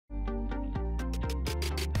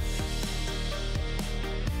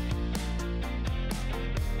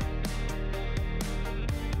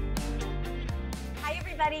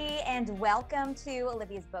and welcome to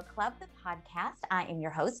Olivia's Book Club, the podcast. I am your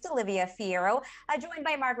host, Olivia Fierro, joined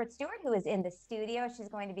by Margaret Stewart, who is in the studio. She's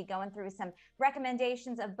going to be going through some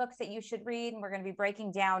recommendations of books that you should read, and we're going to be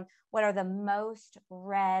breaking down what are the most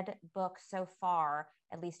read books so far,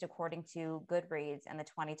 at least according to Goodreads and the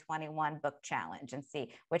 2021 Book Challenge, and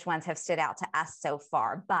see which ones have stood out to us so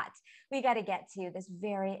far. But we got to get to this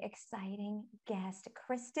very exciting guest.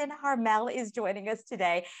 Kristin Harmel is joining us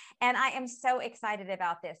today, and I am so excited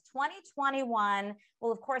about this. 2021,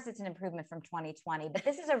 well, of course, it's an improvement from 2020, but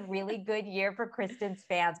this is a really good year for Kristin's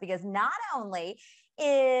fans because not only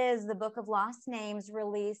is the Book of Lost Names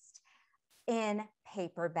released in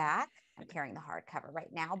paperback, I'm carrying the hardcover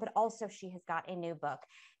right now, but also she has got a new book,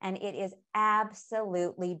 and it is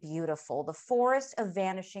absolutely beautiful. The Forest of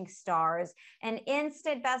Vanishing Stars, an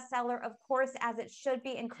instant bestseller, of course, as it should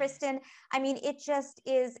be. And Kristin, I mean, it just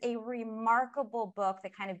is a remarkable book, the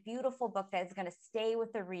kind of beautiful book that is going to stay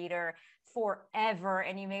with the reader forever,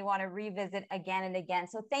 and you may want to revisit again and again.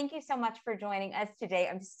 So thank you so much for joining us today.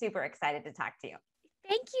 I'm super excited to talk to you.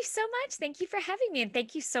 Thank you so much. Thank you for having me. And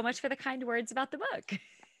thank you so much for the kind words about the book.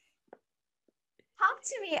 Talk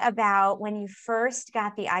to me about when you first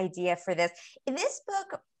got the idea for this. This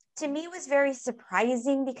book, to me, was very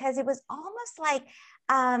surprising because it was almost like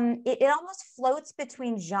it almost floats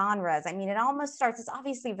between genres. I mean, it almost starts, it's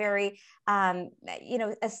obviously very,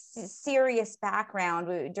 a serious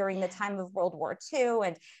background during the time of World War II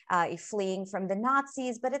and fleeing from the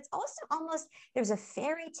Nazis, but it's also almost, there's a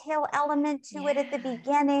fairy tale element to it at the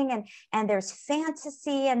beginning, and there's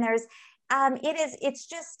fantasy, and there's, it's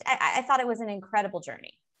just, I thought it was an incredible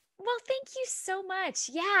journey. Well, thank you so much.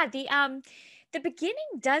 Yeah, the beginning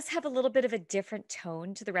does have a little bit of a different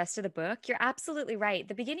tone to the rest of the book. You're absolutely right.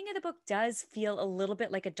 The beginning of the book does feel a little bit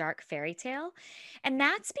like a dark fairy tale. And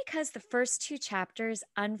that's because the first two chapters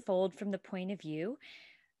unfold from the point of view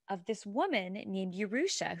of this woman named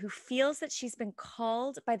Yerusha, who feels that she's been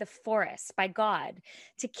called by the forest, by God,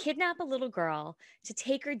 to kidnap a little girl, to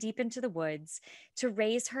take her deep into the woods, to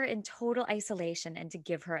raise her in total isolation, and to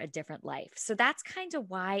give her a different life. So that's kind of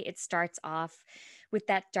why it starts off with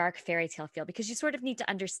that dark fairy tale feel, because you sort of need to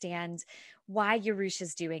understand why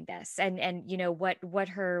Yerusha's doing this and you know what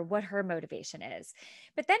her motivation is.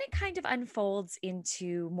 But then it kind of unfolds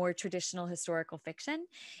into more traditional historical fiction,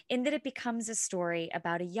 in that it becomes a story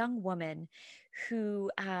about a young woman who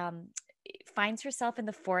finds herself in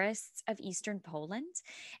the forests of Eastern Poland,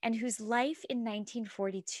 and whose life in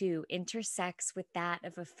 1942 intersects with that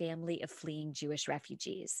of a family of fleeing Jewish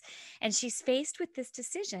refugees. And she's faced with this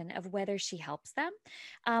decision of whether she helps them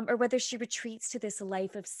or whether she retreats to this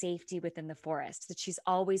life of safety within the forest that she's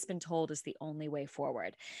always been told is the only way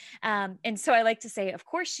forward. And so I like to say, of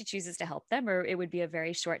course, she chooses to help them, or it would be a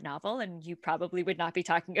very short novel, and you probably would not be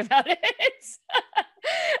talking about it.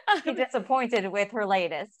 She's disappointed with her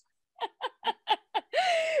latest.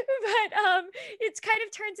 But it kind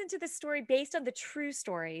of turns into the story based on the true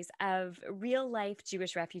stories of real life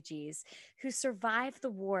Jewish refugees who survived the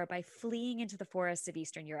war by fleeing into the forests of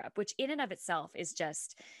Eastern Europe, which in and of itself is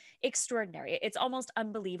just extraordinary. It's almost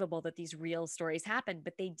unbelievable that these real stories happened,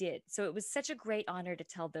 but they did. So it was such a great honor to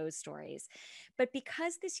tell those stories. But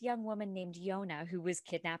because this young woman named Yona, who was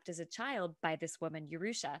kidnapped as a child by this woman,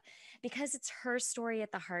 Yerusha, because it's her story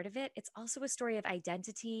at the heart of it, it's also a story of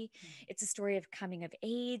identity. It's a story of coming of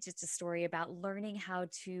age. It's a story about learning how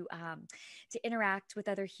to interact with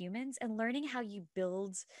other humans and learning how you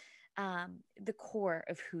build the core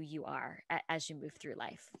of who you are as you move through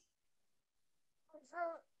life.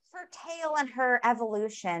 Her tale and her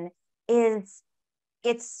evolution it's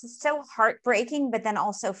so heartbreaking, but then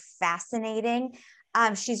also fascinating.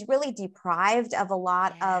 She's really deprived of a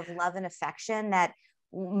lot of love and affection that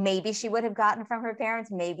maybe she would have gotten from her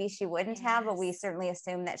parents, maybe she wouldn't have, but we certainly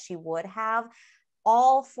assume that she would have,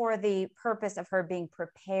 all for the purpose of her being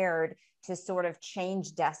prepared to sort of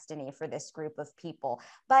change destiny for this group of people.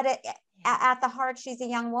 But at the heart, she's a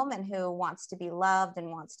young woman who wants to be loved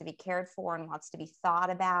and wants to be cared for and wants to be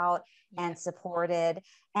thought about and supported.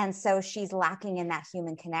 And so she's lacking in that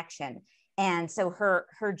human connection. And so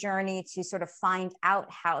her journey to sort of find out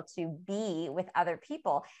how to be with other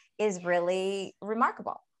people is really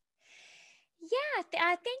remarkable. Yeah,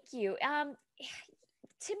 thank you.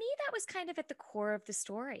 To me, that was kind of at the core of the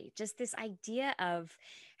story, just this idea of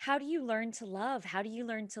how do you learn to love? How do you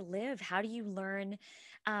learn to live? How do you learn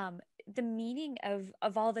the meaning of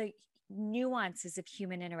all the nuances of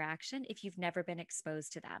human interaction if you've never been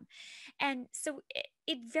exposed to them. And so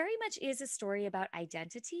it very much is a story about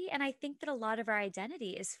identity. And I think that a lot of our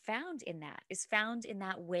identity is found in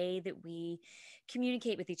that way that we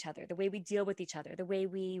communicate with each other, the way we deal with each other, the way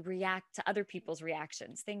we react to other people's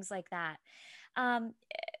reactions, things like that. Um,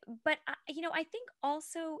 but, I think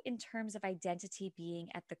also in terms of identity being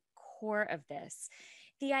at the core of this,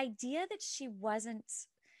 the idea that she wasn't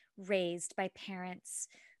raised by parents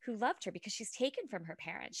who loved her because she's taken from her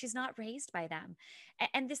parents. She's not raised by them.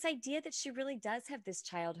 And this idea that she really does have this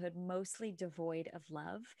childhood mostly devoid of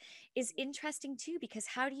love is interesting too, because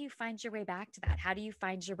how do you find your way back to that? How do you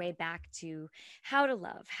find your way back to how to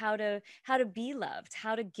love, how to be loved,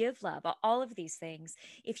 how to give love, all of these things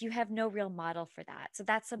if you have no real model for that? So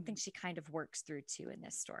that's something she kind of works through too in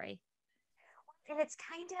this story. And it's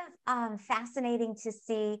kind of fascinating to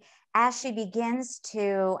see as she begins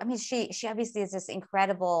to, I mean, she obviously has this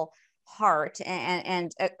incredible heart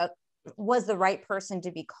and was the right person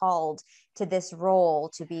to be called to this role,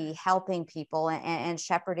 to be helping people and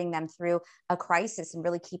shepherding them through a crisis and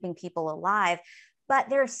really keeping people alive. But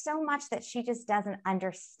there's so much that she just doesn't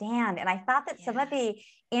understand. And I thought that some of the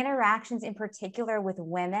interactions in particular with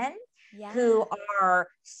women who are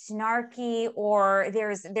snarky, or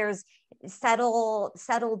there's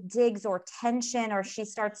subtle digs or tension, or she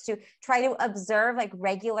starts to try to observe like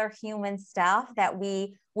regular human stuff that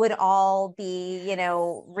we would all be,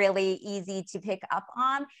 really easy to pick up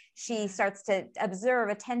on. She starts to observe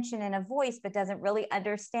a tension in a voice, but doesn't really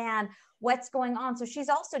understand what's going on. So she's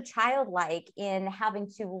also childlike in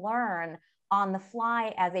having to learn on the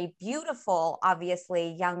fly as a beautiful,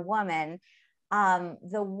 obviously, young woman,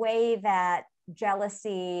 the way that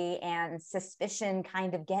jealousy and suspicion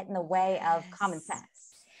kind of get in the way of common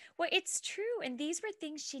sense. Well, it's true. And these were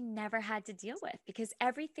things she never had to deal with because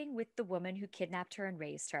everything with the woman who kidnapped her and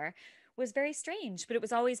raised her was very strange, but it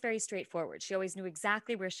was always very straightforward. She always knew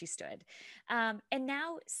exactly where she stood. And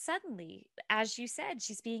now, suddenly, as you said,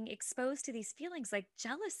 she's being exposed to these feelings like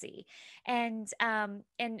jealousy and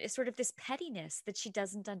sort of this pettiness that she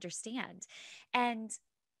doesn't understand. And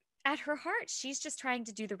at her heart, she's just trying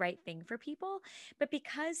to do the right thing for people. But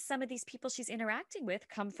because some of these people she's interacting with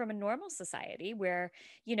come from a normal society where,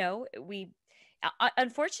 we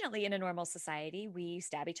unfortunately, in a normal society, we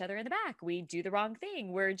stab each other in the back. We do the wrong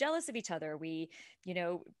thing. We're jealous of each other. We,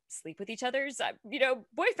 sleep with each other's,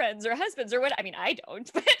 boyfriends or husbands or what. I mean, I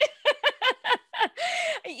don't, but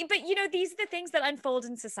but these are the things that unfold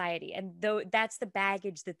in society, and though that's the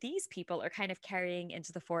baggage that these people are kind of carrying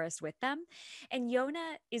into the forest with them. And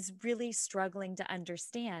Yona is really struggling to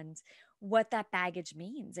understand what that baggage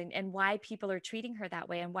means and why people are treating her that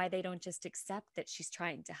way and why they don't just accept that she's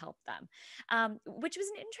trying to help them, which was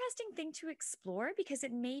an interesting thing to explore because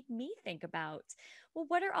it made me think about, well,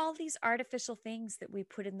 what are all these artificial things that we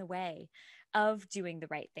put in the way of doing the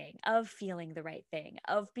right thing, of feeling the right thing,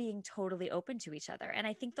 of being totally open to each other? And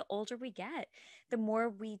I think the older we get, the more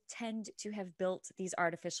we tend to have built these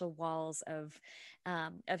artificial walls of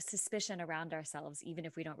suspicion around ourselves, even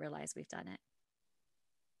if we don't realize we've done it.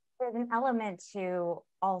 There's an element to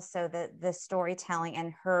also the storytelling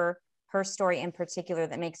and her story in particular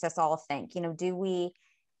that makes us all think, do we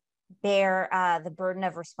bear the burden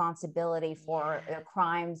of responsibility for the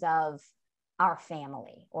crimes of our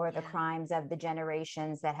family or the crimes of the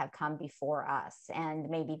generations that have come before us, and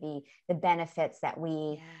maybe the benefits that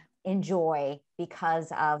we enjoy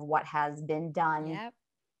because of what has been done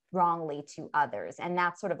wrongly to others? And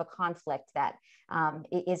that's sort of a conflict that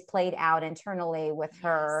is played out internally with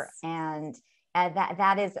her. And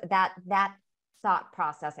that thought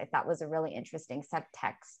process, I thought, was a really interesting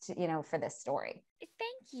subtext, for this story.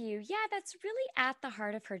 Thank you. Yeah, that's really at the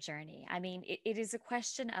heart of her journey. I mean, it is a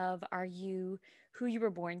question of, are you who you were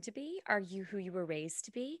born to be? Are you who you were raised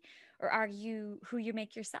to be? Or are you who you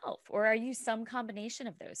make yourself? Or are you some combination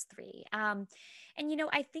of those three? And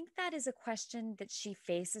I think that is a question that she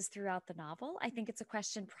faces throughout the novel. I think it's a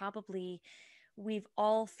question probably we've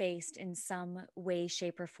all faced in some way,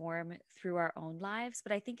 shape, or form through our own lives.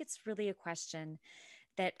 But I think it's really a question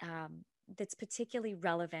that that's particularly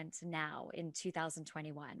relevant now in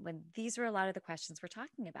 2021, when these are a lot of the questions we're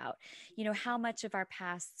talking about. How much of our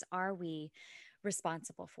pasts are we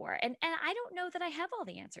responsible for? And I don't know that I have all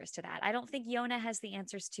the answers to that. I don't think Yona has the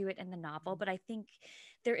answers to it in the novel, but I think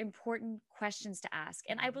they're important questions to ask.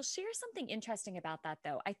 And I will share something interesting about that,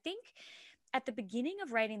 though. I think at the beginning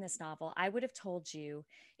of writing this novel, I would have told you,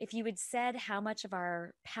 if you had said how much of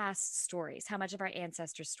our past stories, how much of our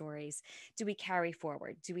ancestor stories do we carry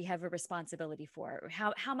forward? Do we have a responsibility for?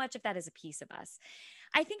 How much of that is a piece of us?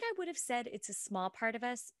 I think I would have said it's a small part of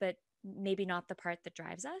us, but maybe not the part that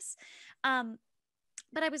drives us. Um,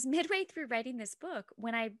 but I was midway through writing this book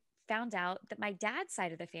when I found out that my dad's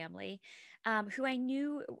side of the family, who I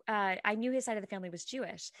knew his side of the family was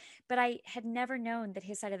Jewish, but I had never known that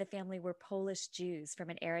his side of the family were Polish Jews from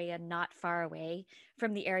an area not far away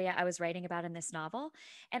from the area I was writing about in this novel.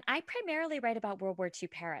 And I primarily write about World War II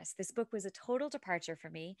Paris. This book was a total departure for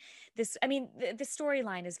me. The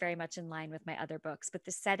storyline is very much in line with my other books, but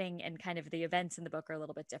the setting and kind of the events in the book are a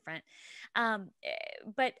little bit different.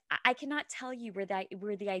 But I cannot tell you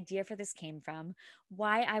where the idea for this came from,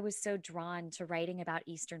 why I was so drawn to writing about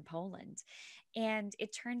Eastern Poland. And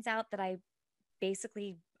it turns out that I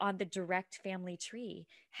basically, on the direct family tree,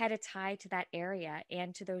 had a tie to that area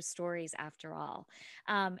and to those stories after all.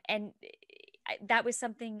 That was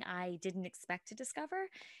something I didn't expect to discover.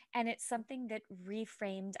 And it's something that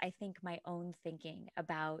reframed, I think, my own thinking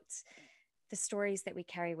about the stories that we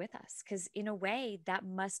carry with us. Because in a way, that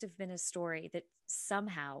must have been a story that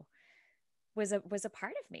somehow was a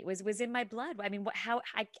part of me, was in my blood. I mean, how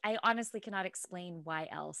I honestly cannot explain why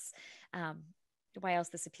else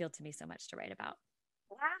this appealed to me so much to write about.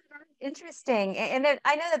 Wow, interesting. And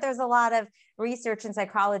I know that there's a lot of research in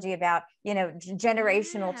psychology about,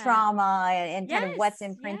 generational Yeah. trauma and kind of what's Yes.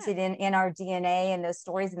 Yeah. imprinted in our DNA and those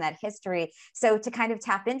stories and that history. So to kind of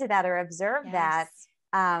tap into that or observe that,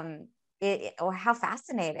 Yes. or how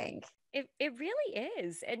fascinating. It really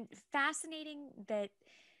is. And fascinating that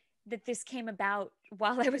this came about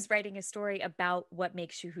while I was writing a story about what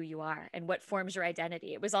makes you who you are and what forms your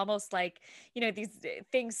identity. It was almost like, these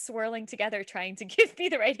things swirling together, trying to give me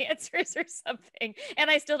the right answers or something.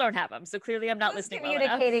 And I still don't have them. So clearly I'm not Who's listening well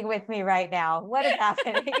enough. communicating with me right now? What is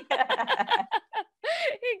happening?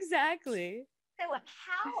 Exactly. So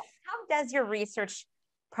how does your research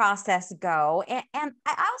process go? And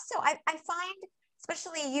I find,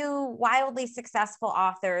 especially you wildly successful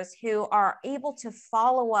authors who are able to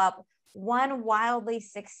follow up one wildly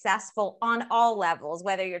successful on all levels,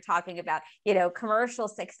 whether you're talking about, commercial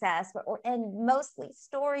success and mostly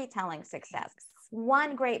storytelling success.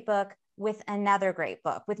 One great book with another great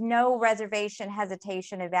book with no reservation,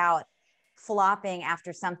 hesitation about flopping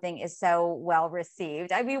after something is so well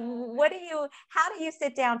received. I mean, how do you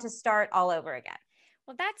sit down to start all over again?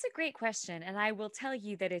 Well, that's a great question, and I will tell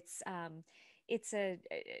you that it's a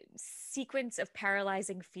sequence of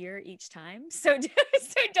paralyzing fear each time. So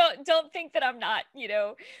so don't think that I'm not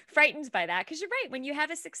frightened by that, because you're right. When you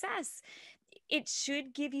have a success, it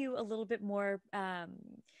should give you a little bit more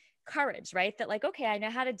courage, right? That like, okay, I know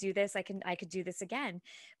how to do this. I could do this again.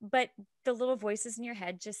 But the little voices in your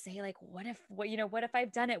head just say like, what if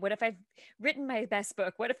I've done it? What if I've written my best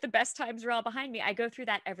book? What if the best times are all behind me? I go through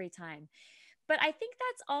that every time. But I think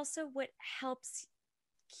that's also what helps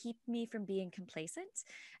keep me from being complacent,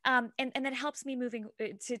 and that helps me moving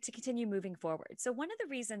to continue moving forward. So one of the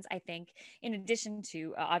reasons I think, in addition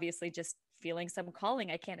to obviously just feeling some calling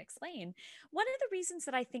I can't explain, one of the reasons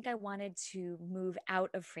that I think I wanted to move out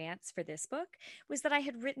of France for this book was that I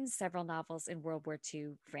had written several novels in World War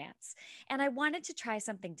II France, and I wanted to try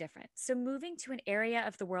something different. So moving to an area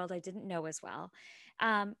of the world I didn't know as well,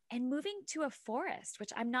 and moving to a forest, which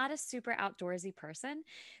I'm not a super outdoorsy person.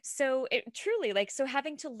 So it truly, like, so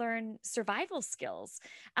having to learn survival skills,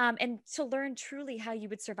 and to learn truly how you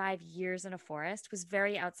would survive years in a forest was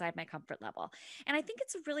very outside my comfort level. And I think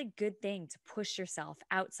it's a really good thing to push yourself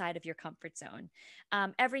outside of your comfort zone,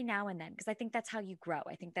 every now and then, because I think that's how you grow.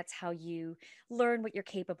 I think that's how you learn what you're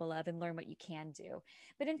capable of and learn what you can do.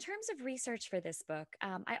 But in terms of research for this book,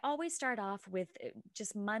 I always start off with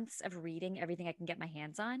just months of reading everything I can get my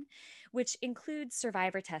hands on, which includes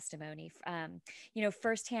survivor testimony,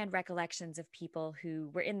 firsthand recollections of people who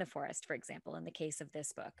were in the forest, for example, in the case of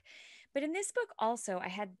this book. But in this book, also, I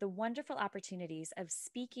had the wonderful opportunities of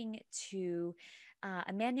speaking to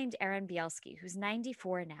a man named Aaron Bielski, who's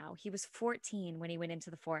 94 now. He was 14 when he went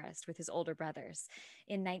into the forest with his older brothers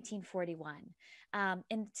in 1941.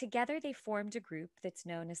 And together they formed a group that's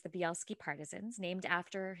known as the Bielski Partisans, named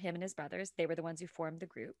after him and his brothers. They were the ones who formed the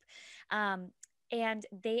group. And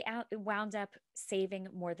they wound up saving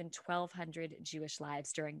more than 1,200 Jewish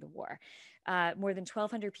lives during the war, more than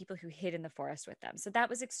 1,200 people who hid in the forest with them. So that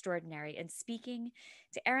was extraordinary. And speaking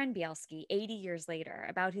to Aaron Bielski 80 years later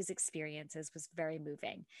about his experiences was very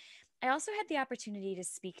moving. I also had the opportunity to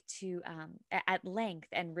speak to, at length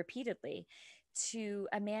and repeatedly, to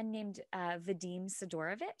a man named Vadim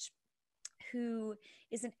Sidorovich, who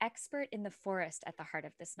is an expert in the forest at the heart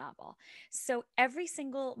of this novel. So every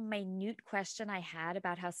single minute question I had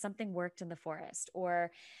about how something worked in the forest,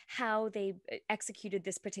 or how they executed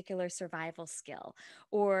this particular survival skill,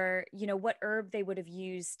 or what herb they would have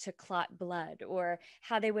used to clot blood, or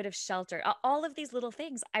how they would have sheltered, all of these little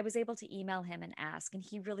things I was able to email him and ask, and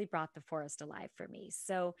he really brought the forest alive for me.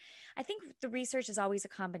 So I think the research is always a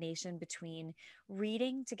combination between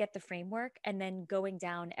reading to get the framework and then going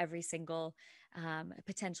down every single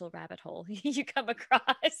potential rabbit hole you come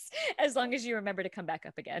across, as long as you remember to come back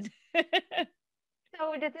up again.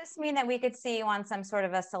 So did this mean that we could see you on some sort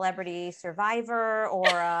of a Celebrity Survivor,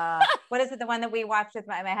 or what is it, the one that we watched with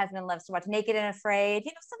my husband loves to watch, Naked and Afraid,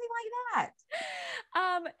 something like that?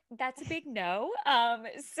 That's a big no.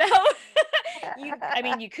 So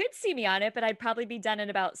you could see me on it, but I'd probably be done in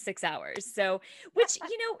about 6 hours. So, which,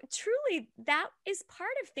 truly that is part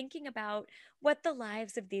of thinking about what the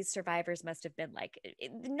lives of these survivors must have been like.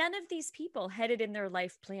 None of these people had it in their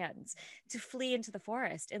life plans to flee into the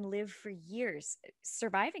forest and live for years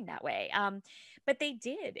surviving that way. But they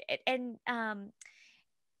did. And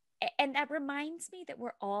that reminds me that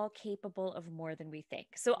we're all capable of more than we think.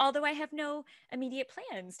 So although I have no immediate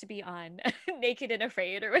plans to be on Naked and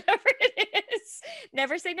Afraid or whatever it is,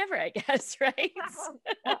 never say never, I guess, right?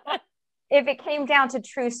 If it came down to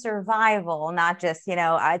true survival, not just,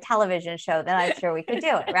 a television show, then I'm sure we could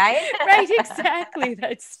do it, right? Right, exactly.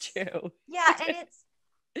 That's true. Yeah, and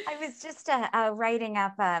I was just writing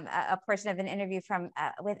up a portion of an interview from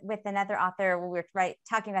with another author. We were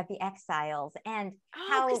talking about the exiles and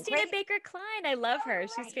how Christina great, Baker Klein. I love her.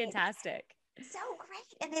 She's fantastic. So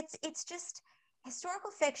great. And it's just,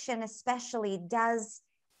 historical fiction especially does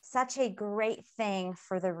such a great thing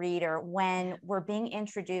for the reader when we're being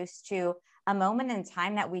introduced to a moment in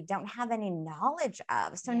time that we don't have any knowledge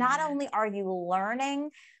of. So not only are you learning,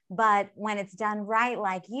 but when it's done right,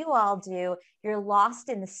 like you all do, you're lost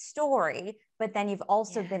in the story, but then you've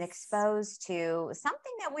also been exposed to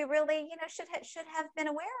something that we really, should have been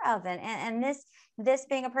aware of. And this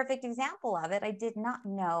being a perfect example of it, I did not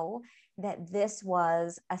know that this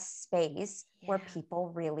was a space where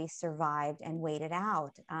people really survived and waited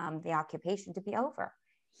out the occupation to be over.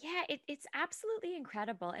 Yeah, it's absolutely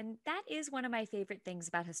incredible. And that is one of my favorite things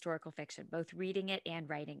about historical fiction, both reading it and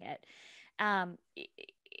writing it. Um,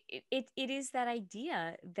 it is that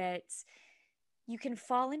idea that you can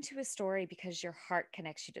fall into a story because your heart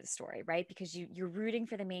connects you to the story, right? Because you're rooting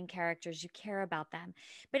for the main characters, you care about them.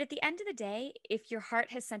 But at the end of the day, if your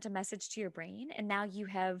heart has sent a message to your brain and now you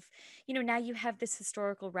have, now you have this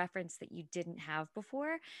historical reference that you didn't have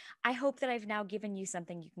before, I hope that I've now given you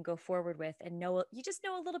something you can go forward with and you just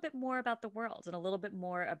know a little bit more about the world and a little bit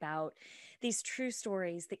more about these true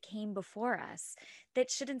stories that came before us,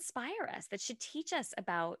 that should inspire us, that should teach us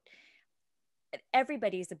about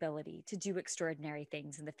everybody's ability to do extraordinary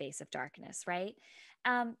things in the face of darkness, right?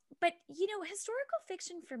 But historical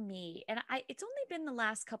fiction for me, and it's only been the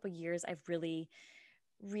last couple years I've really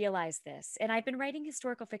realized this, and I've been writing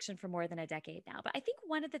historical fiction for more than a decade now. But I think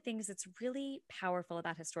one of the things that's really powerful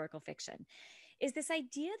about historical fiction is this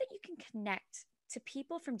idea that you can connect to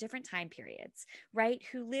people from different time periods, right?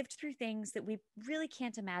 Who lived through things that we really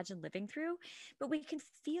can't imagine living through, but we can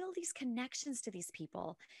feel these connections to these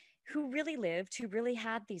people who really lived, who really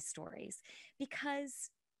had these stories,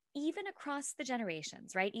 because even across the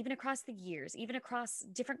generations, right? Even across the years, even across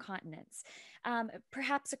different continents,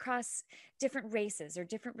 perhaps across different races or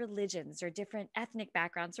different religions or different ethnic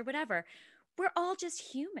backgrounds or whatever, we're all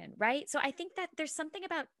just human, right? So I think that there's something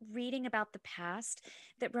about reading about the past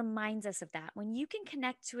that reminds us of that. When you can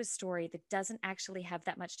connect to a story that doesn't actually have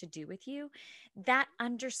that much to do with you, that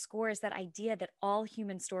underscores that idea that all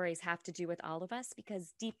human stories have to do with all of us,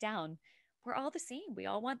 because deep down, we're all the same. We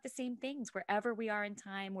all want the same things wherever we are in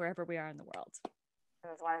time, wherever we are in the world.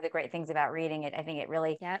 That's one of the great things about reading it. I think it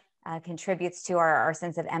really Yep. Contributes to our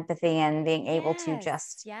sense of empathy and being able to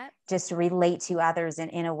just relate to others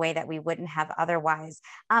in a way that we wouldn't have otherwise.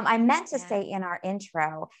 I meant to say in our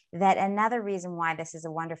intro that another reason why this is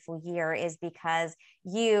a wonderful year is because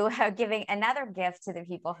you are giving another gift to the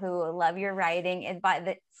people who love your writing, and by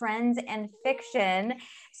the friends and fiction.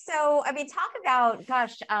 So, I mean, talk about,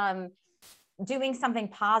 gosh, doing something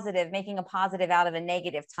positive, making a positive out of a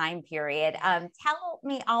negative time period. Tell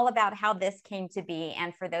me all about how this came to be.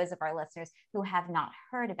 And for those of our listeners who have not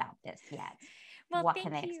heard about this yet, what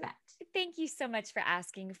can they expect? Thank you so much for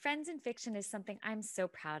asking. Friends in Fiction is something I'm so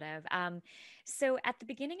proud of. So at the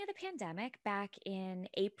beginning of the pandemic, back in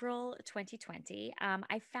April 2020,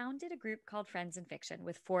 I founded a group called Friends in Fiction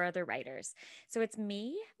with 4 other writers. So it's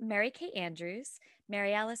me, Mary Kay Andrews,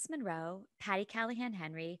 Mary Alice Monroe, Patty Callahan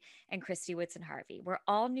Henry, and Christy Woodson Harvey. We're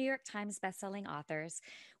all New York Times bestselling authors.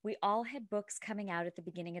 We all had books coming out at the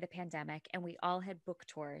beginning of the pandemic, and we all had book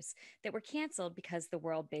tours that were canceled because the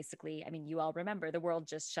world basically, I mean, you all remember the world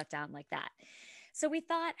just shut down like that. So we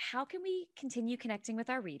thought, how can we continue connecting with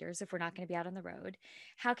our readers if we're not going to be out on the road?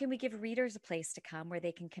 How can we give readers a place to come where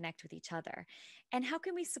they can connect with each other? And how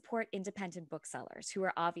can we support independent booksellers who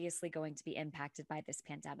are obviously going to be impacted by this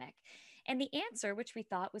pandemic? And the answer, which we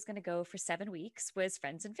thought was going to go for 7 weeks, was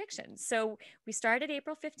Friends and Fiction. So we started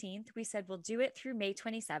April 15th. We said we'll do it through May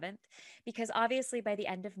 27th, because obviously by the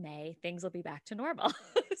end of May, things will be back to normal.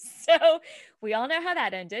 So we all know how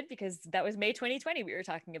that ended, because that was May 2020 we were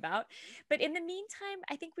talking about. But in the meantime,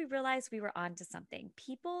 I think we realized we were onto something.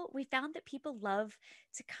 We found that people love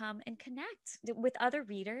to come and connect with other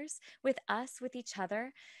readers, with us, with each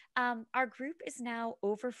other. Our group is now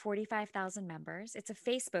over 45,000 members. It's a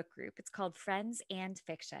Facebook group. It's called Friends and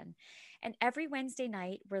Fiction. And every Wednesday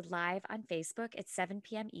night, we're live on Facebook at 7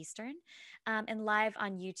 p.m. Eastern, and live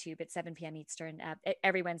on YouTube at 7 p.m. Eastern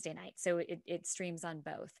every Wednesday night. So it streams on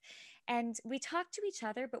both. And we talk to each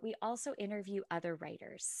other, but we also interview other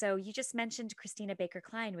writers. So you just mentioned Christina Baker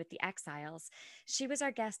Klein with The Exiles. She was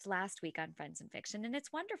our guest last week on Friends and Fiction. And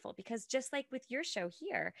it's wonderful because just like with your show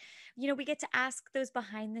here, we get to ask those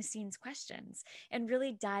behind the scenes questions and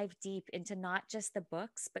really dive deep into not just the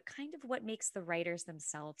books, but kind of what makes the writers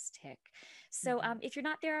themselves tick. So if you're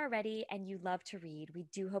not there already and you love to read, we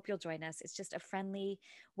do hope you'll join us. It's just a friendly,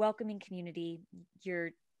 welcoming community. Your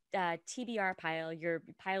TBR pile, your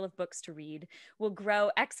pile of books to read, will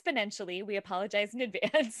grow exponentially. We apologize in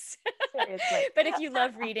advance. Seriously. But if you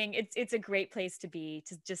love reading, it's a great place to be,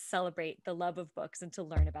 to just celebrate the love of books and to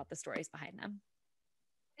learn about the stories behind them.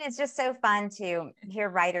 It's just so fun to hear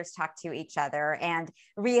writers talk to each other and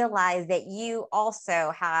realize that you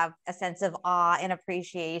also have a sense of awe and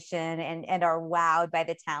appreciation and are wowed by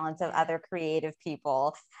the talents of other creative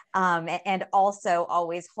people. And also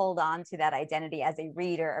always hold on to that identity as a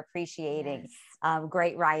reader, appreciating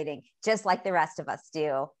great writing, just like the rest of us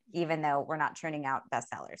do, even though we're not churning out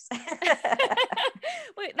bestsellers.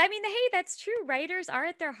 Well, I mean, hey, that's true. Writers are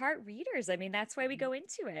at their heart readers. I mean, that's why we go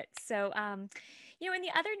into it. So, and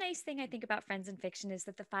the other nice thing I think about Friends and Fiction is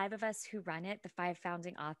that the five of us who run it, the five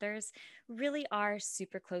founding authors, really are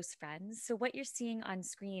super close friends. So what you're seeing on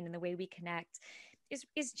screen and the way we connect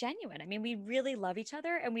is genuine. I mean, we really love each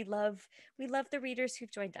other, and we love the readers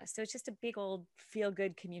who've joined us. So it's just a big old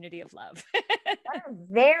feel-good community of love. What a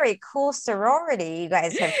very cool sorority you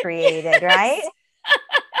guys have created, right?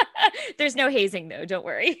 There's no hazing though, don't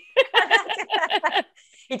worry.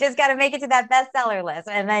 You just got to make it to that bestseller list,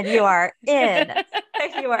 and then you are in.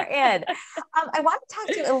 You are in. I want to talk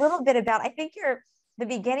to you a little bit about, I think the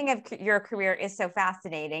beginning of your career is so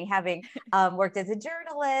fascinating, having worked as a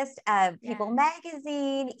journalist, People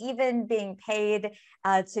Magazine, even being paid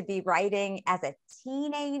to be writing as a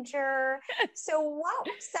teenager. So what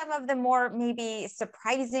were some of the more maybe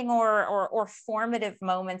surprising or formative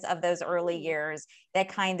moments of those early years that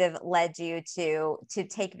kind of led you to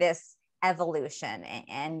take this evolution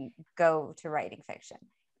and go to writing fiction?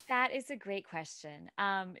 That is a great question.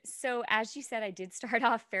 So as you said, I did start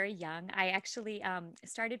off very young. I actually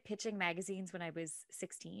started pitching magazines when I was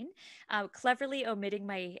 16, cleverly omitting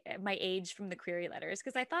my age from the query letters,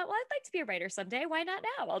 because I thought, well, I'd like to be a writer someday. Why not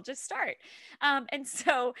now? I'll just start. And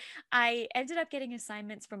so I ended up getting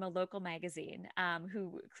assignments from a local magazine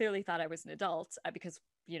who clearly thought I was an adult because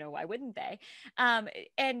why wouldn't they?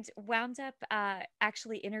 And wound up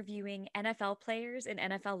actually interviewing NFL players in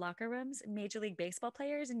NFL locker rooms, Major League Baseball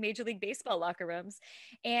players in Major League Baseball locker rooms,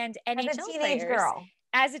 and NHL players.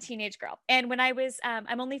 As a teenage girl. And when I was,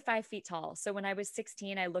 I'm only 5 feet tall. So when I was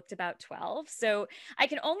 16, I looked about 12. So I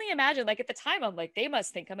can only imagine, like at the time, I'm like, they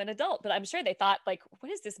must think I'm an adult, but I'm sure they thought like,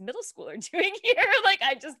 what is this middle schooler doing here? Like,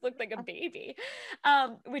 I just looked like a baby,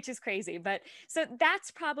 which is crazy. But so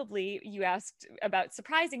that's probably, you asked about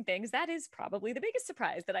surprising things. That is probably the biggest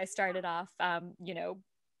surprise, that I started off,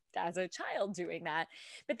 as a child doing that.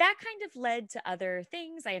 But that kind of led to other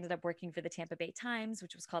things. I ended up working for the Tampa Bay Times,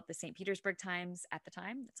 which was called the St. Petersburg Times at the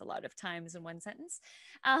time. That's a lot of times in one sentence.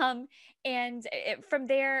 From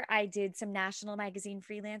there, I did some national magazine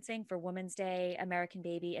freelancing for Women's Day, American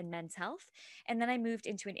Baby, and Men's Health. And then I moved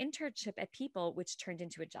into an internship at People, which turned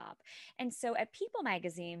into a job. And so at People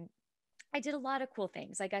magazine, I did a lot of cool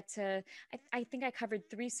things. I got to, I think I covered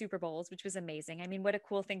 3 Super Bowls, which was amazing. I mean, what a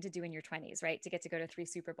cool thing to do in your 20s, right? To get to go to 3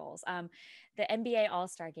 Super Bowls. The NBA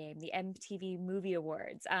All-Star Game, the MTV Movie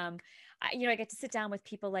Awards. I get to sit down with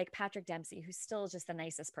people like Patrick Dempsey, who's still just the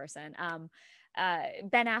nicest person.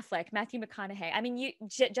 Ben Affleck, Matthew McConaughey. I mean,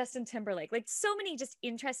 Justin Timberlake, like so many just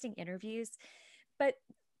interesting interviews. But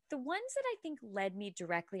the ones that I think led me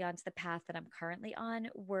directly onto the path that I'm currently on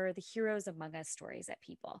were the Heroes Among Us stories at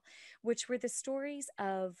People, which were the stories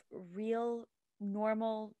of real,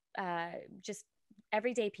 normal, just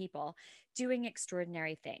everyday people doing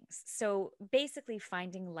extraordinary things. So basically,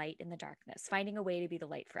 finding light in the darkness, finding a way to be the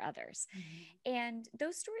light for others. And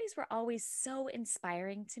those stories were always so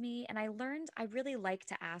inspiring to me. And I learned I really like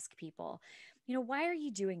to ask people, why are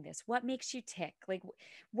you doing this? What makes you tick? Like,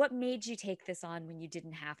 what made you take this on when you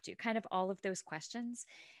didn't have to? Kind of all of those questions.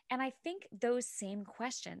 And I think those same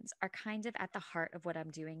questions are kind of at the heart of what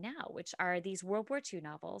I'm doing now, which are these World War II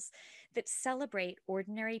novels that celebrate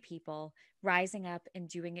ordinary people rising up and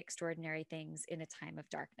doing extraordinary things in a time of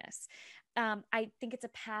darkness. I think it's a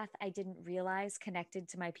path I didn't realize connected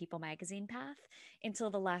to my People magazine path until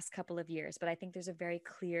the last couple of years. But I think there's a very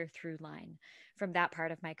clear through line from that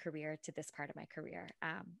part of my career to this part of my career.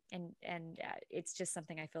 And it's just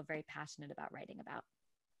something I feel very passionate about writing about.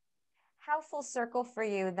 How full circle for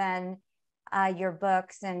you then, your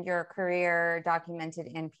books and your career documented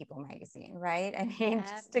in People magazine, right? I mean,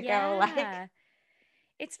 just to go like, Yeah.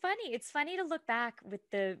 It's funny. It's funny to look back with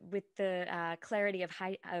the clarity of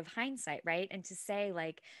hindsight, right? And to say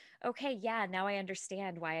like, okay, yeah, now I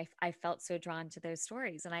understand why I felt so drawn to those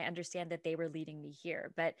stories, and I understand that they were leading me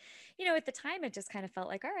here. But at the time, it just kind of felt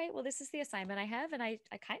like, all right, well, this is the assignment I have, and I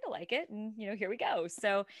kind of like it, and here we go.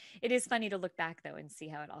 So it is funny to look back though and see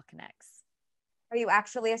how it all connects. are you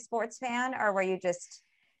actually a sports fan, or were you just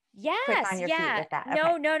quick on Yes, your feet yeah. with that? Okay.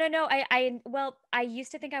 No, no, no, no. Well, I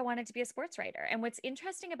used to think I wanted to be a sports writer. And what's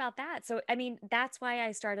interesting about that, so I mean, that's why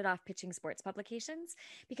I started off pitching sports publications,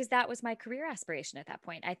 because that was my career aspiration at that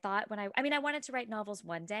point. I thought I wanted to write novels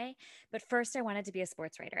one day, but first I wanted to be a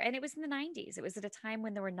sports writer. And it was in the 90s. It was at a time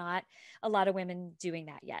when there were not a lot of women doing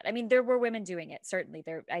that yet. I mean, there were women doing it, certainly.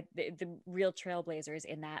 The real trailblazers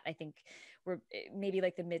in that, I think, were maybe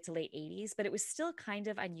like the mid to late 80s, but it was still kind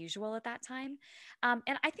of unusual at that time. And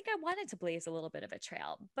I think I wanted to blaze a little bit of a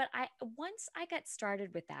trail, but once I got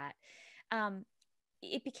started with that, um,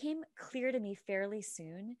 it became clear to me fairly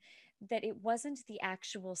soon that it wasn't the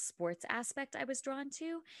actual sports aspect I was drawn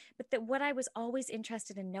to, but that what I was always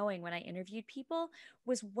interested in knowing when I interviewed people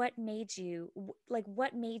was what made you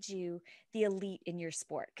the elite in your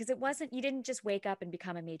sport. Because you didn't just wake up and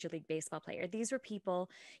become a Major League Baseball player. These were people,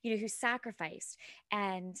 who sacrificed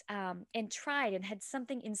and tried and had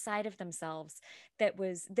something inside of themselves that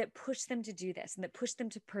pushed them to do this and that pushed them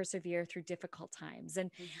to persevere through difficult times. And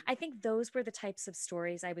I think those were the types of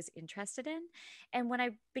stories I was interested in. And when I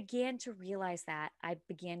began to realize that, I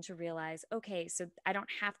began to realize, okay, so I don't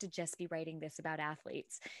have to just be writing this about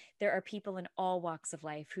athletes. There are people in all walks of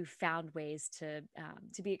life who found ways to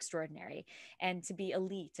be extraordinary and to be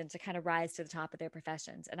elite and to kind of rise to the top of their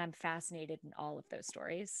professions. And I'm fascinated in all of those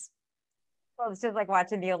stories. Well, it's just like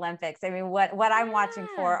watching the Olympics. I mean, what I'm watching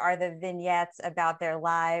for Yeah. are the vignettes about their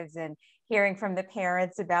lives and hearing from the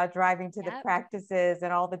parents about driving to the Yep. practices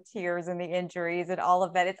and all the tears and the injuries and all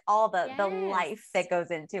of that. It's all the life Yes. that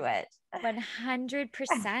goes into it.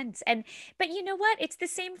 100%. But you know what? It's the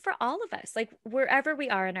same for all of us. Like wherever we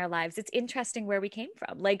are in our lives, it's interesting where we came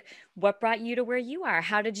from. Like what brought you to where you are?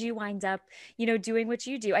 How did you wind up, doing what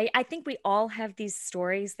you do? I think we all have these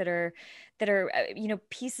stories that are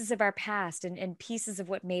pieces of our past and pieces of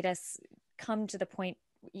what made us come to the point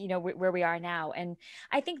where we are now. And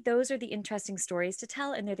I think those are the interesting stories to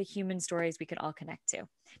tell, and they're the human stories we could all connect to.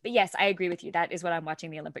 But yes, I agree with you. That is what I'm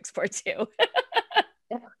watching the Olympics for too.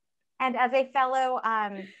 And as a fellow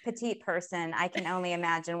petite person, I can only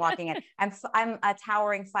imagine walking in. I'm a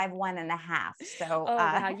towering 5'1.5". So Oh,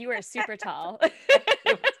 wow. You are super tall.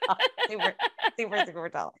 super tall, super, super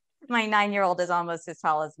tall. My 9-year-old is almost as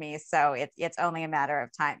tall as me, so it's only a matter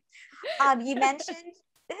of time. You mentioned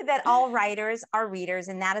that all writers are readers,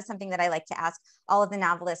 and that is something that I like to ask all of the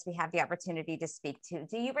novelists we have the opportunity to speak to.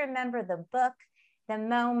 Do you remember the book, the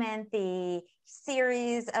moment, the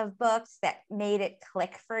series of books that made it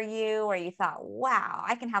click for you, or you thought, wow,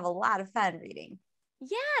 I can have a lot of fun reading?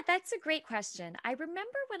 Yeah, that's a great question. I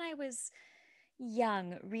remember when I was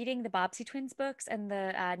young reading the Bobbsey Twins books and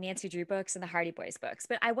the Nancy Drew books and the Hardy Boys books,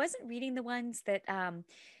 but I wasn't reading the ones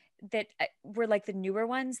that were like the newer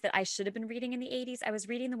ones that I should have been reading in the 80s. I was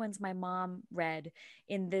reading the ones my mom read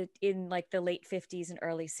in like the late 50s and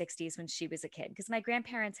early 60s when she was a kid, because my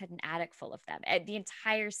grandparents had an attic full of them, the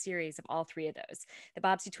entire series of all three of those, the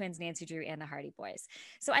Bobbsey Twins, Nancy Drew, and the Hardy Boys.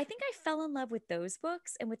 So I think I fell in love with those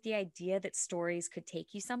books and with the idea that stories could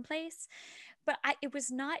take you someplace. But it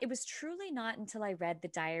was truly not until I read The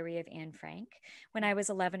Diary of Anne Frank when I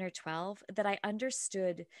was 11 or 12 that I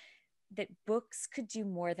understood that books could do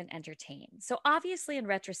more than entertain. So obviously, in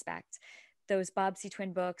retrospect, those Bobbsey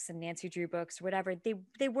Twin books and Nancy Drew books, whatever,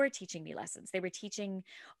 they were teaching me lessons. They were teaching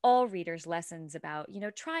all readers lessons about,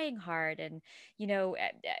 trying hard and,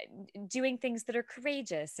 doing things that are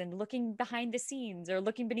courageous and looking behind the scenes or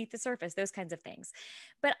looking beneath the surface, those kinds of things.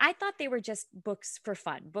 But I thought they were just books for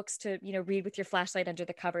fun, books to, read with your flashlight under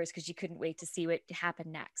the covers because you couldn't wait to see what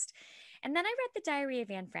happened next. And then I read The Diary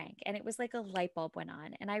of Anne Frank, and it was like a light bulb went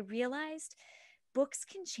on. And I realized books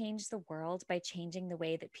can change the world by changing the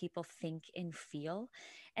way that people think and feel.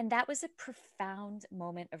 And that was a profound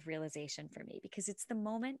moment of realization for me, because it's the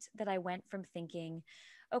moment that I went from thinking,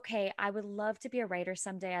 okay, I would love to be a writer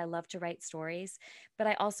someday. I love to write stories, but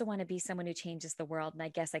I also want to be someone who changes the world. And I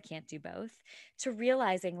guess I can't do both, to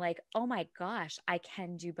realizing like, oh my gosh, I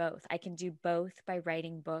can do both. I can do both by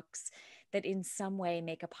writing books that in some way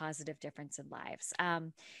make a positive difference in lives.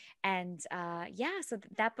 So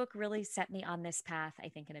that book really set me on this path, I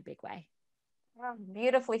think, in a big way. Well,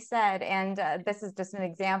 beautifully said. And this is just an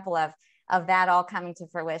example of that all coming to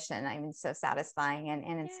fruition. I mean, so satisfying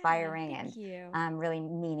and inspiring and really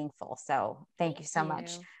meaningful. So thank you so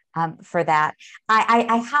much for that.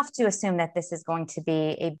 I have to assume that this is going to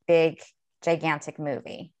be a big, gigantic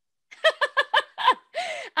movie.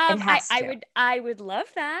 I would love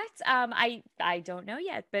that. I don't know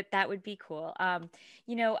yet, but that would be cool.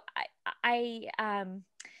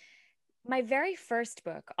 My very first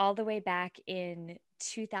book, all the way back in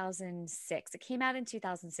 2006. It came out in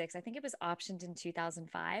 2006. I think it was optioned in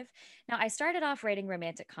 2005. Now, I started off writing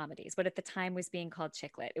romantic comedies, what at the time was being called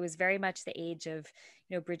chick lit. It was very much the age of,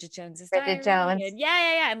 Bridget Jones's Diary. Jones. And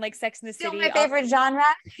and like Sex and the Still City. my favorite genre.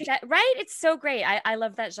 Right? It's so great. I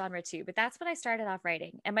love that genre too. But that's what I started off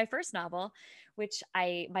writing. And my first novel, which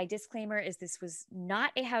my disclaimer is this was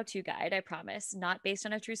not a how-to guide, I promise, not based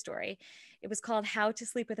on a true story. It was called How to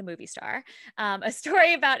Sleep with a Movie Star, a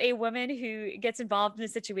story about a woman who gets involved in a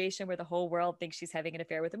situation where the whole world thinks she's having an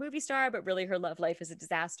affair with a movie star, but really her love life is a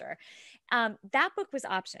disaster. That book was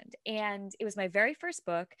optioned, and it was my very first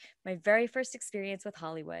book, my very first experience with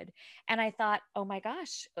Hollywood. And I thought, oh my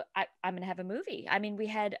gosh, I'm going to have a movie. I mean, we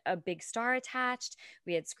had a big star attached,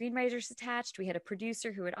 we had screenwriters attached, we had a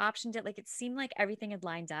producer who had optioned it. Like, it seemed like everything had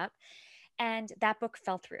lined up. And that book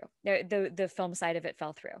fell through. The film side of it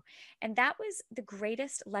fell through. And that was the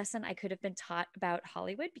greatest lesson I could have been taught about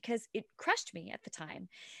Hollywood, because it crushed me at the time.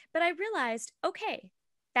 But I realized, okay,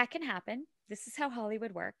 that can happen. This is how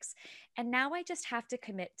Hollywood works. And now I just have to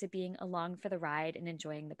commit to being along for the ride and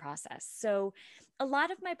enjoying the process. So a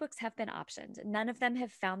lot of my books have been optioned. None of them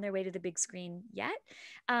have found their way to the big screen yet.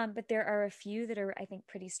 But there are a few that are, I think,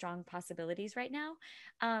 pretty strong possibilities right now.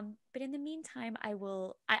 But in the meantime, I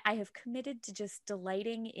have committed to just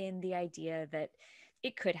delighting in the idea that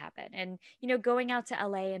it could happen. And, going out to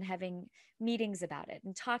LA and having meetings about it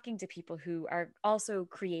and talking to people who are also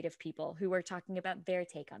creative people who are talking about their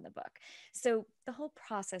take on the book. So the whole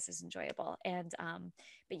process is enjoyable. And,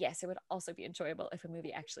 but yes, it would also be enjoyable if a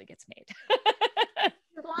movie actually gets made.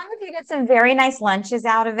 As long as you get some very nice lunches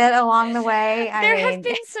out of it along the way. There have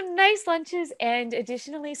been some nice lunches and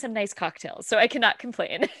additionally some nice cocktails, so I cannot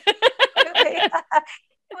complain.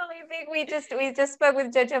 Well, I think we just spoke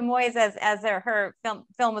with JoJo Moyes as her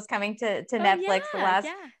film was coming to Netflix, The Last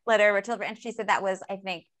Letter of Children, and she said that was, I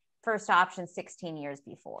think, first option 16 years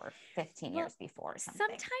before, 15 years before, or something.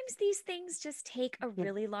 Sometimes these things just take a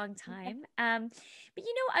really long time. But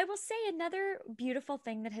I will say another beautiful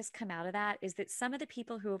thing that has come out of that is that some of the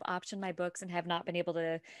people who have optioned my books and have not been able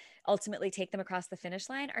to ultimately take them across the finish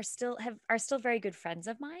line are still very good friends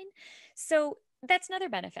of mine. So that's another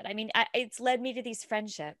benefit. I mean, it's led me to these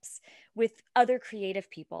friendships with other creative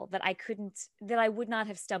people that I would not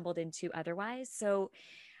have stumbled into otherwise. So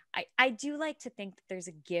I do like to think that there's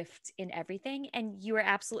a gift in everything. And you are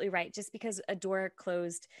absolutely right. Just because a door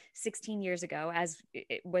closed 16 years ago, as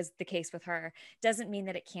it was the case with her, doesn't mean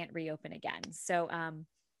that it can't reopen again. So,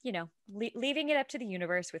 leaving it up to the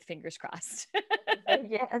universe with fingers crossed.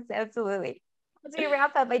 Yes, absolutely. As we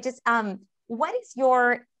wrap up, what is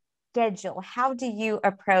your schedule? How do you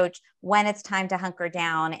approach when it's time to hunker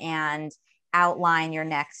down and outline your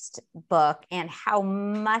next book, and how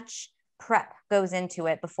much prep goes into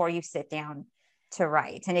it before you sit down to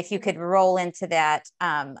write? And if you could roll into that,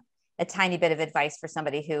 a tiny bit of advice for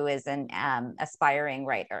somebody who is an aspiring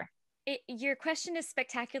writer. Your question is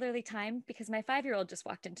spectacularly timed because my 5-year-old just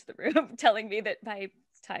walked into the room telling me that my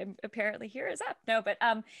time apparently here is up. No, but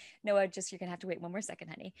Noah, just you're gonna have to wait one more second,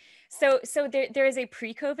 honey. So there is a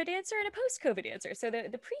pre-COVID answer and a post-COVID answer. So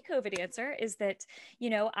the pre-COVID answer is that,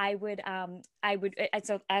 you know, I would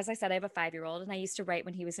so as I said, I have a 5-year-old and I used to write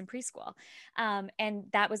when he was in preschool, and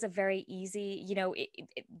that was a very easy, you know,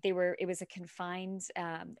 it was a confined,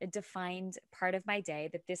 a defined part of my day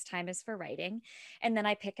that this time is for writing, and then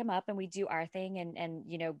I pick him up and we do our thing, and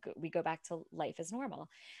you know, we go back to life as normal.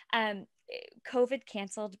 COVID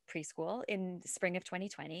canceled preschool in spring of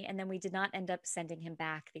 2020, and then we did not end up sending him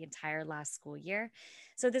back the entire last school year.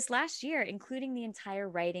 So this last year, including the entire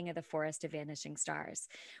writing of The Forest of Vanishing Stars,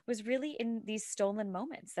 was really in these stolen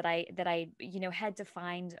moments that I you know, had to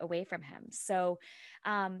find away from him. So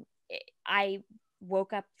I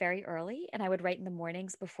woke up very early and I would write in the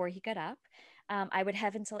mornings before he got up. I would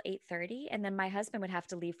have until 8:30, and then my husband would have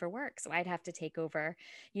to leave for work. So I'd have to take over,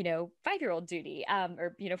 you know, 5-year-old duty,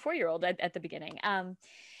 or, you know, 4-year-old at the beginning.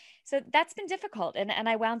 So that's been difficult. And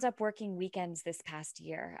I wound up working weekends this past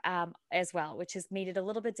year, as well, which has made it a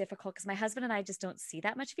little bit difficult because my husband and I just don't see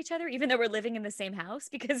that much of each other, even though we're living in the same house,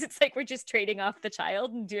 because it's like we're just trading off the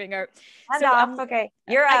child and doing our. So okay,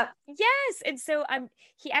 you're up. Yes. And so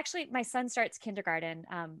my son starts kindergarten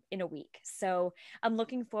in a week. So I'm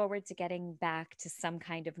looking forward to getting back to some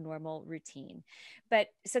kind of normal routine. But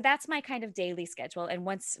so that's my kind of daily schedule. And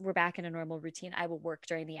once we're back in a normal routine, I will work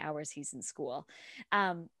during the hours he's in school.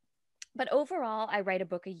 But overall, I write a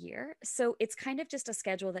book a year. So it's kind of just a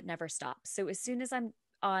schedule that never stops. So as soon as I'm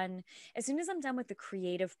done with the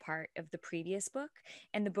creative part of the previous book,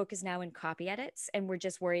 and the book is now in copy edits, and we're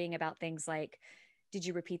just worrying about things like, did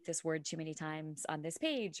you repeat this word too many times on this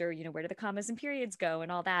page? Or, you know, where do the commas and periods go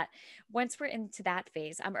and all that? Once we're into that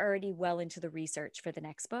phase, I'm already well into the research for the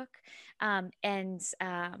next book. And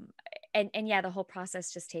yeah, the whole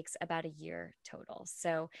process just takes about a year total.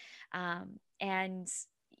 So, and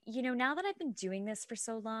you know, now that I've been doing this for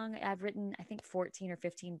so long, I've written, I think 14 or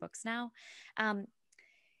 15 books now.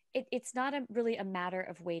 It's not really a matter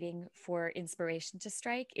of waiting for inspiration to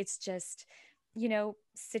strike. It's just, you know,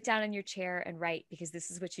 sit down in your chair and write, because this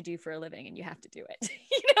is what you do for a living and you have to do it.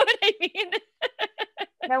 You know what I mean?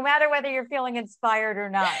 No matter whether you're feeling inspired or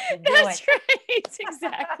not, you do That's it. right.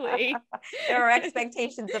 Exactly. There are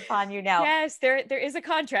expectations upon you now. Yes, there is a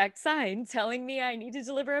contract signed telling me I need to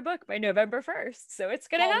deliver a book by November 1st. So it's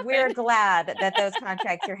going to happen. We're glad that those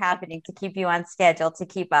contracts are happening to keep you on schedule, to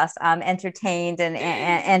keep us entertained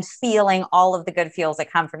and feeling all of the good feels that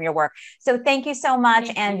come from your work. So thank you so much,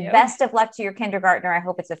 and best of luck to your kindergartner. I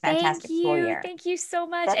hope it's a fantastic school year. Thank you so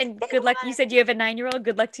much. And good luck. You said you have a 9-year-old.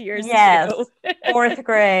 Good luck to yours. Yes. Too. 4th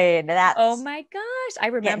grade. Oh my gosh. I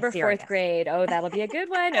remember 4th grade. Oh, that'll be a good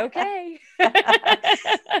one. Okay. So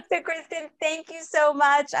Kristin, thank you so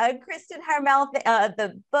much. Kristin Harmel,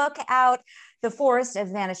 the book out, The Forest of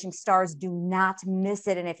Vanishing Stars. Do not miss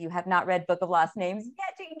it. And if you have not read Book of Lost Names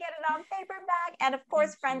yet, you can get it on paperback. And of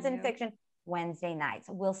course, Friends in Fiction, Wednesday nights.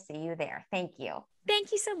 We'll see you there. Thank you.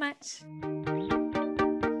 Thank you so much.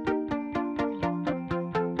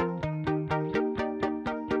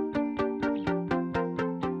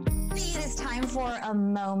 For a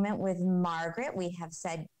moment with Margaret. We have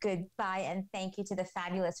said goodbye and thank you to the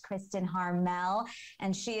fabulous Kristin Harmel.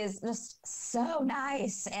 And she is just so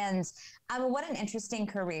nice. And what an interesting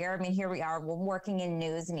career. I mean, here we are, we're working in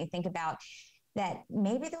news, and you think about that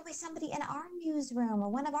maybe there'll be somebody in our newsroom or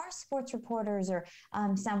one of our sports reporters, or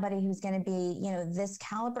somebody who's going to be, you know, this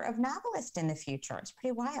caliber of novelist in the future. It's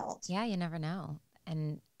pretty wild. Yeah, you never know.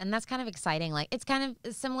 And that's kind of exciting. Like, it's kind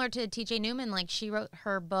of similar to TJ Newman. Like, she wrote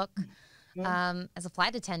her book as a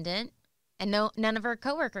flight attendant, and none of her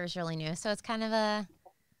coworkers really knew. So it's kind of a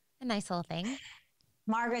nice little thing.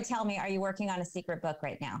 Margaret, tell me, are you working on a secret book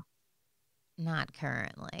right now? Not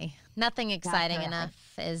currently. Nothing exciting enough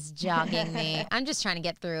is jogging me. I'm just trying to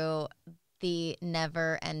get through the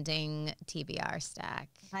never-ending TBR stack.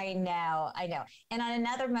 I know. And on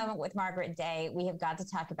another moment with Margaret Day, we have got to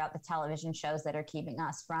talk about the television shows that are keeping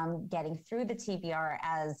us from getting through the TBR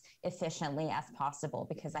as efficiently as possible,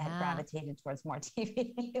 because I have gravitated towards more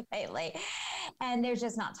TV lately. And there's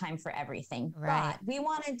just not time for everything. Right. But we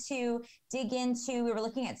wanted to dig into, we were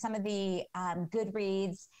looking at some of the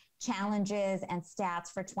Goodreads challenges and stats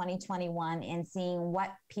for 2021 and seeing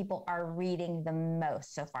what people are reading the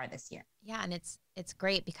most so far this year. Yeah, and it's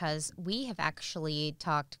great because we have actually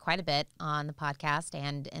talked quite a bit on the podcast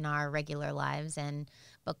and in our regular lives and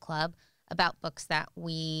book club about books that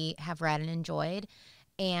we have read and enjoyed.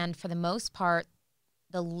 And for the most part,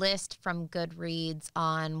 the list from Goodreads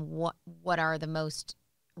on what are the most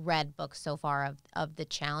read books so far of the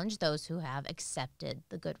challenge, those who have accepted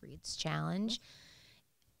the Goodreads challenge.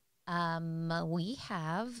 We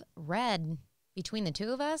have read, between the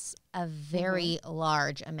two of us, a very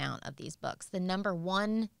large amount of these books. The number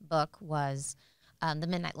one book was The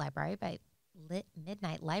Midnight Library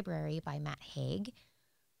by Matt Haig,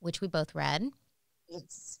 which we both read.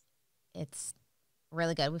 It's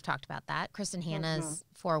really good. We've talked about that. Kristin Hanna's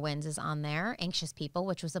Four Winds is on there. Anxious People,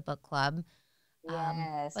 which was a book club.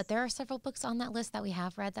 Yes. But there are several books on that list that we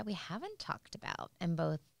have read that we haven't talked about and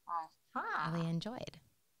both really enjoyed.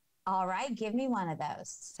 All right. Give me one of those.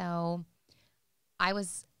 So I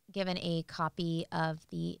was given a copy of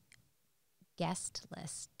the guest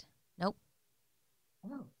list. Nope.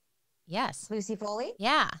 Oh. Yes. Lucy Foley?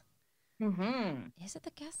 Yeah. Mm-hmm. Is it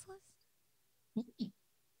the guest list?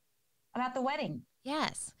 About the wedding.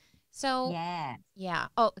 Yes. So, yeah.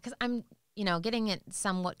 Oh, because I'm, getting it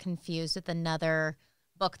somewhat confused with another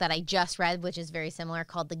book that I just read, which is very similar,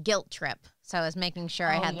 called The Guilt Trip. So I was making sure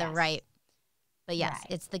I had the right. But yes,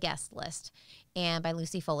 it's the guest list. And by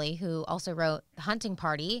Lucy Foley, who also wrote The Hunting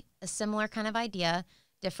Party, a similar kind of idea,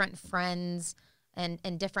 different friends and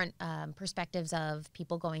different perspectives of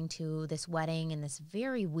people going to this wedding in this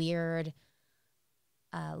very weird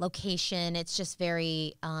location. It's just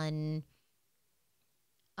very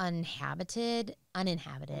uninhabited,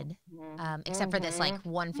 except for this like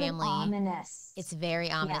one family. Ominous. It's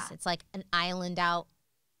very ominous. Yeah. It's like an island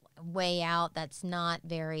way out that's not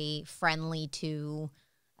very friendly to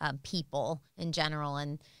people in general.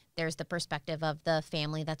 And there's the perspective of the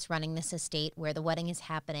family that's running this estate where the wedding is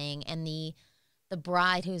happening, and the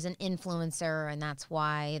bride who's an influencer, and that's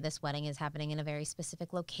why this wedding is happening in a very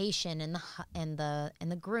specific location, and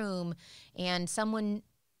the groom, and someone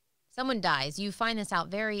dies. You find this out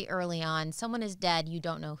very early on. Someone is dead. You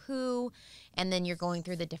don't know who, and then you're going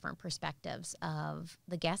through the different perspectives of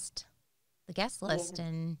the guest list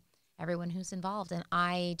and everyone who's involved. And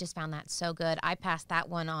I just found that so good. I passed that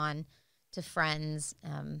one on to friends,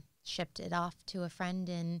 shipped it off to a friend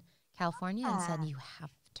in California and said, you have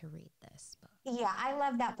to read this book. Yeah, I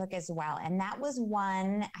love that book as well. And that was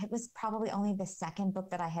one, it was probably only the second book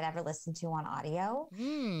that I had ever listened to on audio.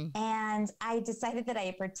 And I decided that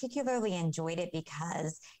I particularly enjoyed it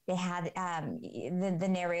because they had, the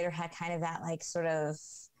narrator had kind of that like sort of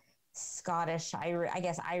Scottish,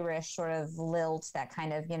 Irish sort of lilt, that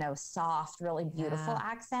kind of, soft, really beautiful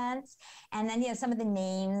accents. And then, some of the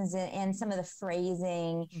names and some of the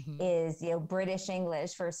phrasing is, British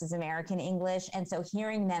English versus American English. And so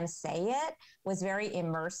hearing them say it was very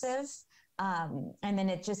immersive. And then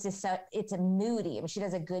it just is it's a moody. I mean, she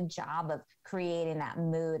does a good job of creating that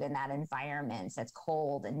mood and that environment that's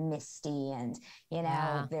cold and misty. And,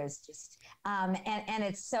 there's just, and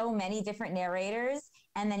it's so many different narrators.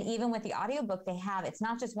 And then even with the audiobook they have, it's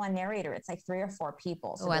not just one narrator, it's like 3 or 4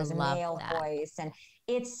 people. So there's a male voice, and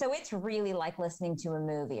it's really like listening to a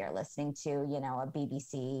movie or listening to, a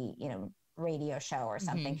BBC, radio show or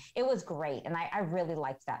something. It was great. And I really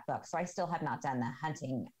liked that book. So I still have not done the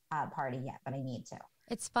hunting party yet, but I need to.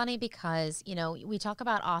 It's funny because, we talk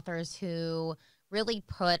about authors who really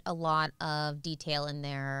put a lot of detail in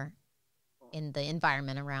the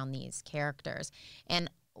environment around these characters.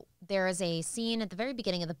 And there is a scene at the very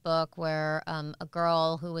beginning of the book where a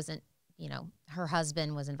girl who wasn't, her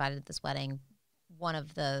husband was invited to this wedding, one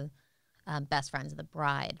of the best friends of the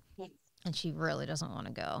bride. And she really doesn't want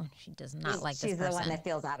to go. She does not like this person. She's the one that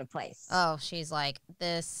feels out of place. Oh, she's like,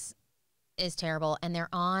 this is terrible. And they're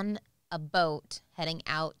on a boat heading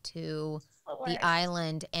out to the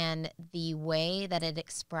island. And the way that it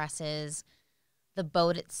expresses the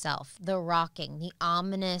boat itself, the rocking, the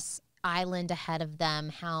ominous island ahead of them,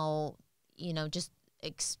 how, just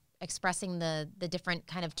expressing the different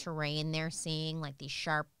kind of terrain they're seeing, like these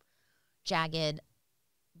sharp, jagged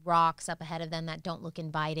rocks up ahead of them that don't look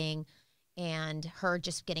inviting. And her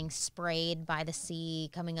just getting sprayed by the sea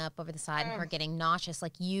coming up over the side and her getting nauseous,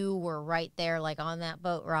 like you were right there, like on that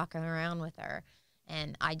boat rocking around with her.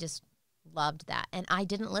 And I just loved that. And I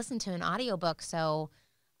didn't listen to an audiobook, so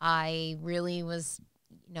I really was,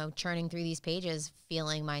 churning through these pages,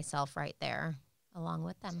 feeling myself right there along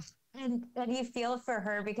with them. And you feel for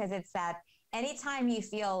her because it's that anytime you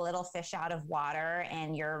feel a little fish out of water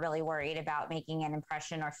and you're really worried about making an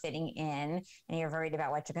impression or fitting in, and you're worried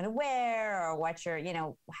about what you're going to wear or what you're,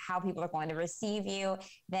 how people are going to receive you,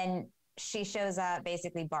 then she shows up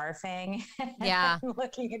basically barfing, Yeah.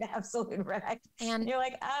 looking an absolute wreck. And you're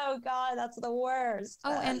like, oh God, that's the worst.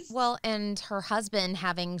 And her husband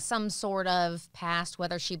having some sort of past,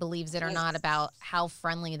 whether she believes it or not, about how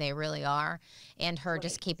friendly they really are, and her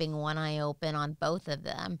just keeping one eye open on both of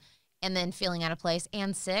them, and then feeling out of place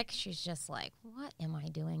and sick. She's just like, what am I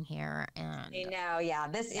doing here? And I know, yeah,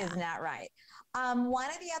 this is not right. One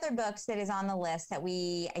of the other books that is on the list that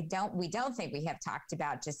we don't think we have talked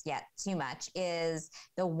about just yet too much is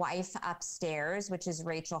The Wife Upstairs, which is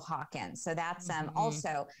Rachel Hawkins. So that's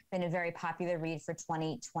also been a very popular read for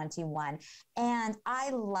 2021. And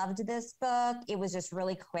I loved this book. It was just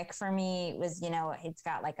really quick for me. It was, it's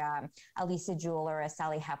got like a Lisa Jewell or a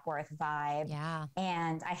Sally Hepworth vibe. Yeah.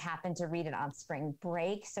 And I happened to read it on spring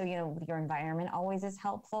break. So, your environment always is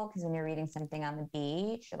helpful, because when you're reading something on the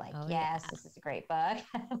beach, you're like, this is a great book.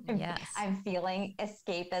 Yes. I'm feeling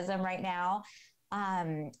escapism right now.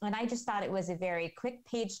 And I just thought it was a very quick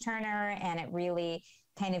page turner, and it really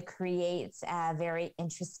kind of creates a very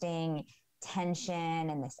interesting tension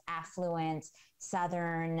in this affluent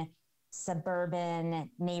Southern suburban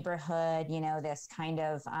neighborhood, this kind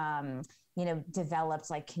of, developed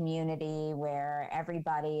like community where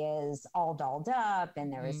everybody is all dolled up,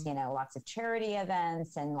 and there was, lots of charity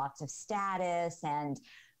events and lots of status, and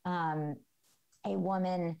a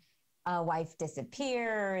wife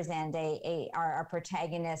disappears, and our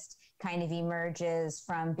protagonist kind of emerges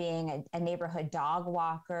from being a neighborhood dog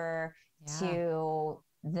walker to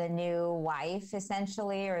the new wife,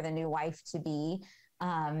 essentially, or the new wife to be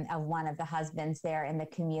of one of the husbands there in the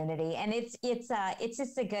community. And it's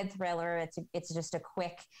just a good thriller. It's just a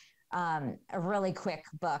really quick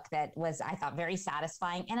book that was, I thought, very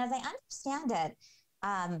satisfying. And as I understand it,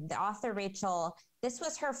 the author, Rachel, this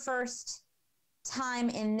was her first time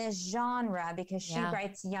in this genre, because she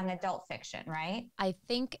writes young adult fiction, right? I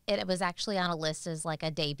think it was actually on a list as like a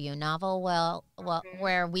debut novel. Well,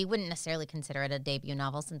 where we wouldn't necessarily consider it a debut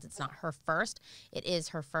novel, since it's not her first. It is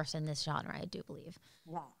her first in this genre, I do believe.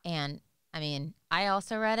 Yeah. And I mean, I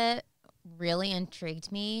also read it, really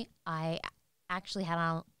intrigued me. I actually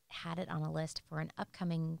had it on a list for an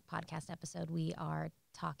upcoming podcast episode. We are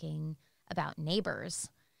talking about Neighbors.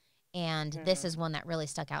 And this is one that really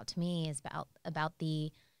stuck out to me, is about the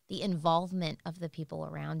involvement of the people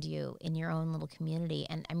around you in your own little community.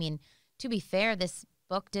 And I mean, to be fair, this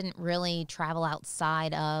book didn't really travel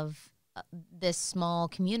outside of this small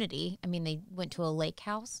community. I mean, they went to a lake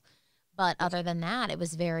house, but other than that, it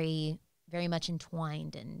was very, very much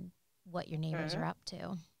entwined in what your neighbors are up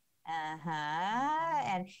to. And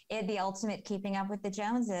the ultimate keeping up with the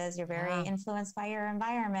Joneses. You're very influenced by your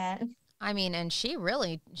environment. I mean, and she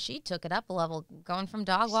took it up a level, going from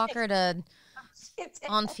dog walker to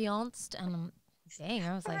enfianced. And dang,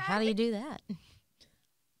 I was like, how do you do that?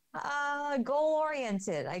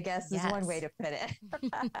 Goal-oriented, I guess, is one way to put it.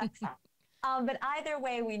 But either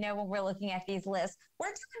way, we know when we're looking at these lists, we're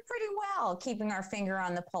doing pretty well, keeping our finger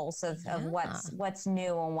on the pulse of what's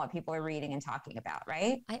new and what people are reading and talking about,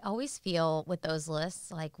 right? I always feel with those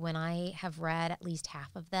lists, like when I have read at least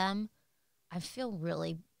half of them, I feel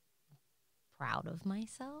really proud of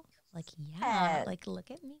myself. Like, like,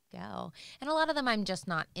 look at me go. And a lot of them I'm just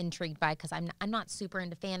not intrigued by, because I'm not super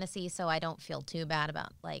into fantasy, so I don't feel too bad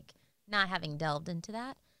about like not having delved into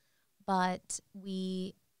that. But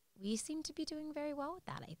we seem to be doing very well with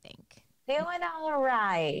that, I think. Doing all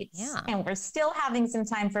right. Yeah. And we're still having some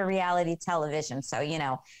time for reality television. So,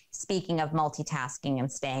 speaking of multitasking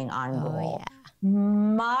and staying on roll. Yeah.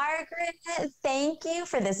 Margaret, thank you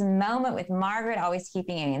for this moment with Margaret, always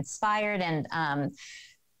keeping me inspired and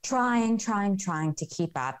trying to keep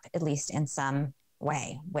up, at least in some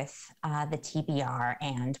way, with the TBR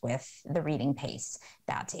and with the reading pace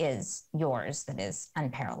that is yours, that is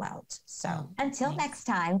unparalleled. So until next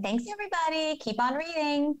time, thanks everybody. Keep on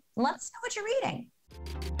reading. Let us know what you're reading.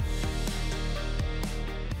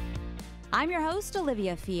 I'm your host,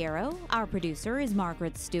 Olivia Fierro. Our producer is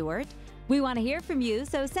Margaret Stewart. We want to hear from you,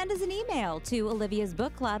 so send us an email to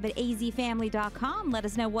oliviasbookclub@azfamily.com. Let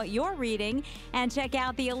us know what you're reading, and check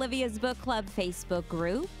out the Olivia's Book Club Facebook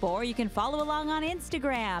group, or you can follow along on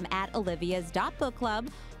Instagram at olivias.bookclub,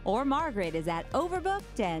 or Margaret is at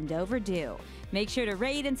Overbooked and Overdue. Make sure to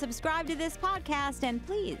rate and subscribe to this podcast, and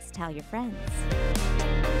please tell your friends.